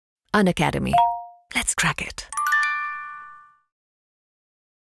Unacademy. Let's crack it.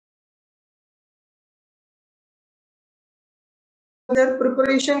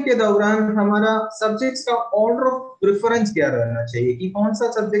 Preparation के दौरान हमारा सब्जेक्ट्स का ऑर्डर ऑफ प्रेफरेंस क्या रहना चाहिए कि कौन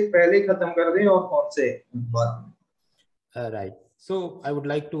सा सब्जेक्ट पहले खत्म कर दें और कौन से बाद में? Right. So I would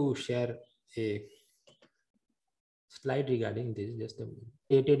like to share a slide regarding this. Just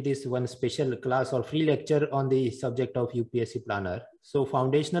created this one special class or free lecture on the subject of UPSC planner. So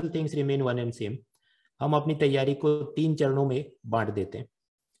foundational things remain one and same. हम अपनी तैयारी को 3 चरणों में बांट देते हैं.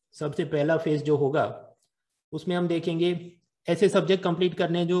 सबसे पहला फेज जो होगा उसमें हम देखेंगे ऐसे सब्जेक्ट कंप्लीट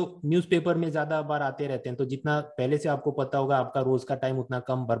करने जो न्यूज़पेपर में ज़्यादा बार आते रहते हैं. तो जितना पहले से आपको पता होगा आपका रोज का टाइम उतना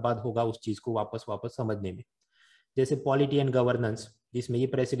कम बर्बाद होगा उस चीज़ को वापस समझने में. जैसे पॉलिटी एंड गवर्नेंस, जिसमें ये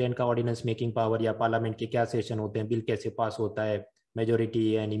प्रेसिडेंट का ऑर्डिनेंस मेकिंग पावर या पार्लियामेंट के क्या सेशन होते हैं, बिल कैसे पास होता है,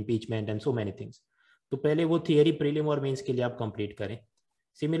 majority and impeachment and so many things. तो पहले वो थियरी प्रीलिम और मेंस के लिए आप कंप्लीट करें.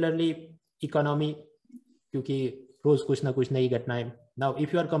 सिमिलरली इकोनॉमी, क्योंकि रोज कुछ ना कुछ नई घटनाएं. Now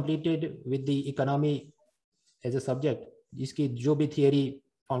if you are completed with the economy as a subject, जिसकी जो भी थियरी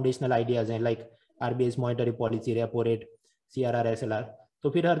फाउंडेशनल आइडियाज हैं like RBI monetary policy, repo rate, CRR, SLR, तो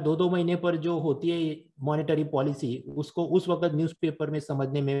फिर हर 2-2 महीने पर जो होती है मॉनेटरी पॉलिसी, उसको उस वक्त न्यूज़पेपर में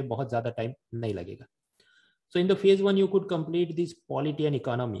समझने में बहुत ज़्यादा टाइम नहीं लगेगा. सो in the phase 1 you could complete this polity and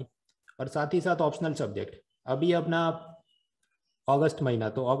economy. और साथ ही साथ ऑप्शनल सब्जेक्ट अभी अपना अगस्त महीना,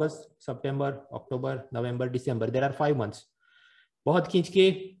 तो अगस्त, सितंबर, अक्टूबर, नवंबर, दिसंबर, देयर आर 5 मंथ्स. बहुत खींच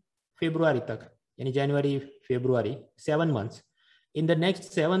के फरवरी तक, यानी जनवरी, फरवरी, 7 months. In the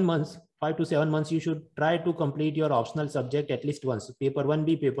next 7 months, 5 to 7 months, you should try to complete your optional subject at least once, paper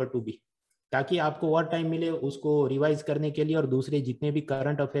 1B, paper 2B, ताकि आपको और टाइम मिले उसको रिवाइज करने के लिए और दूसरे जितने भी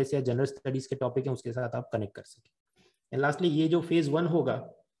करंट अफेयर्स या जनरल स्टडीज के टॉपिक हैं उसके साथ आप कनेक्ट कर सकें. एंड लास्टली ये जो फेज 1 होगा,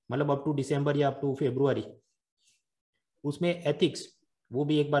 मतलब अप टू दिसंबर या अप टू फरवरी, उसमें एथिक्स वो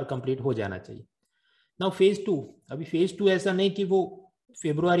भी एक बार कंप्लीट हो जाना चाहिए. नाउ फेज 2, अभी फेज 2 ऐसा नहीं कि वो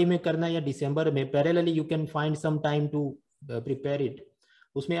फरवरी में करना या दिसंबर में. Parallelly you can find some time to prepare it.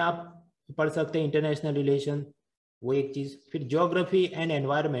 उसमें आप पढ़ सकते हैं इंटरनेशनल रिलेशन, वो एक चीज़. फिर ज्योग्राफी एंड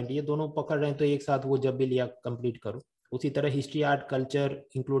एनवायरनमेंट, ये दोनों पकड़ रहे हैं तो एक साथ वो जब भी लिया कंप्लीट करो. उसी तरह history, art, culture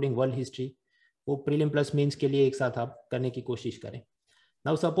including world history, वो प्रीलिम प्लस मेंस के लिए एक साथ आप करने की कोशिश करें.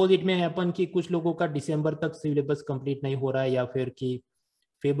 नाउ सपोज इट में हैपन कि कुछ लोगों का दिसंबर तक सिलेबस कंप्लीट नहीं हो रहा है या फिर कि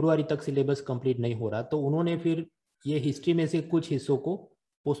फरवरी तक सिलेबस कंप्लीट नहीं हो रहा, तो उन्होंने फिर ये हिस्ट्री में से कुछ हिस्सों को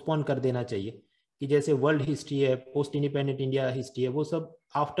पोस्टपोन कर देना चाहिए. कि जैसे वर्ल्ड हिस्ट्री है, पोस्ट इंडिपेंडेंट इंडिया हिस्ट्री है, वो सब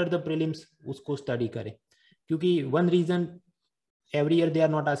आफ्टर द प्रीलिम्स उसको स्टडी करें. क्योंकि one reason, every year they are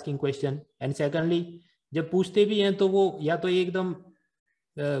not asking question, and secondly जब पूछते भी हैं तो वो या तो एकदम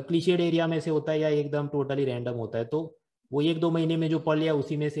क्लीशेड एरिया में से होता है या एकदम टोटली रैंडम होता है. तो वो 1-2 महीने में जो पढ़ लिया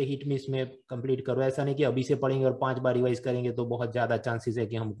उसी में से हिट मिस में कंप्लीट करो. ऐसा नहीं कि अभी से पढ़ेंगे और 5 बार रिवाइज करेंगे तो बहुत ज़्यादा चांसेस है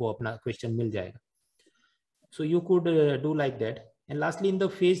कि हमको अपना क्वेश्चन मिल जाएगा. So you could do like that. And lastly in the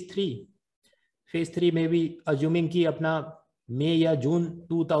phase 3 में भी assuming कि अपना मई या जून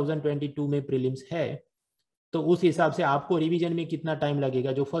 2022 में प्रीलिम्स है, तो उस हिसाब से आपको रिवीजन में कितना टाइम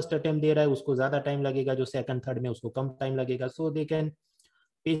लगेगा. जो फर्स्ट अटेम्प्ट दे रहा है उसको ज़्यादा टाइम लगेगा, जो सेकंड थर्ड में उसको कम टाइम लगेगा. सो they can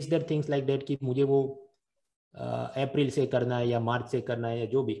page there things like that कि मुझे वो अप्रैल से करना है या मार्च से करना है या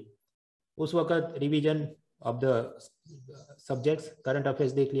जो भी. उस वक्त revision of the subjects, current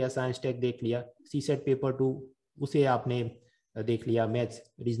affairs देख लिया, साइंस टेक देख लिया, सीसेट पेपर 2 उसे आपने देख लिया, maths,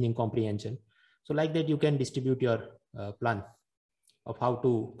 reasoning comprehension. So like that you can distribute your plan of how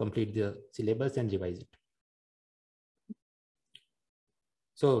to complete the syllabus and revise it.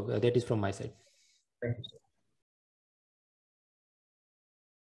 So that is from my side. Thank you, sir.